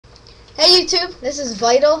Hey YouTube, this is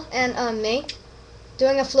Vital and me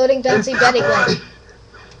doing a floating bouncy Betty glitch.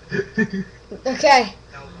 Okay.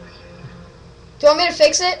 Do you want me to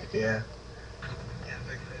fix it? Yeah.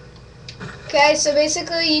 Okay, so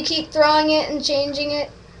basically you keep throwing it and changing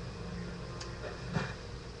it.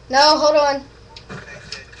 No, hold on.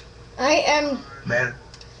 I am Man,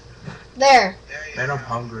 there. man, I'm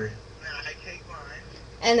hungry.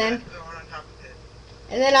 And then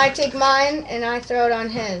I take mine and I throw it on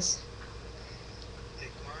his.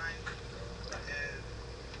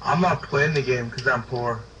 I'm not playing the game because I'm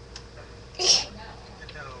poor.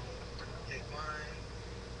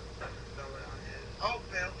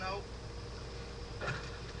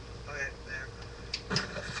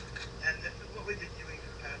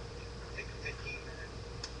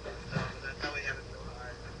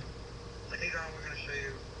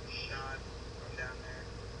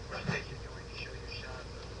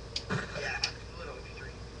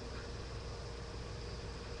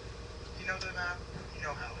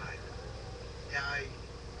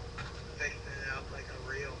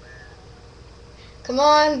 Come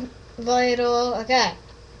on, Vital. Okay.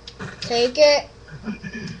 Take it.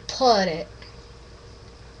 Put it.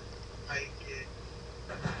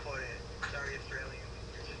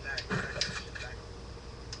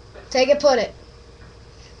 Take it, put it.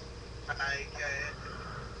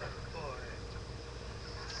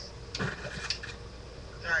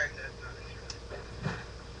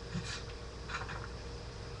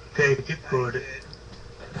 Take it, put it.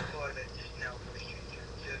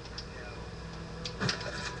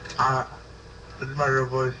 This is my real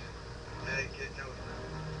voice.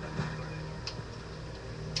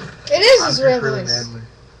 It is I'm his just real really voice. manly.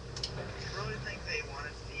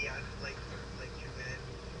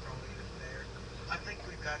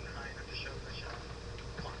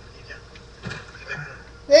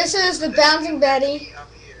 This is the bouncing Betty.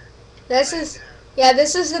 This is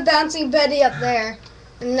the bouncing Betty up there.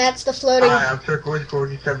 And that's the floating. Hi, I'm Turquoise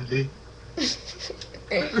 47D.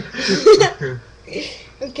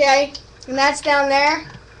 Okay. And that's down there.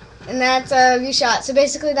 And that's a view shot. So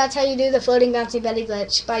basically that's how you do the floating bouncy Betty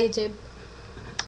glitch. Bye YouTube.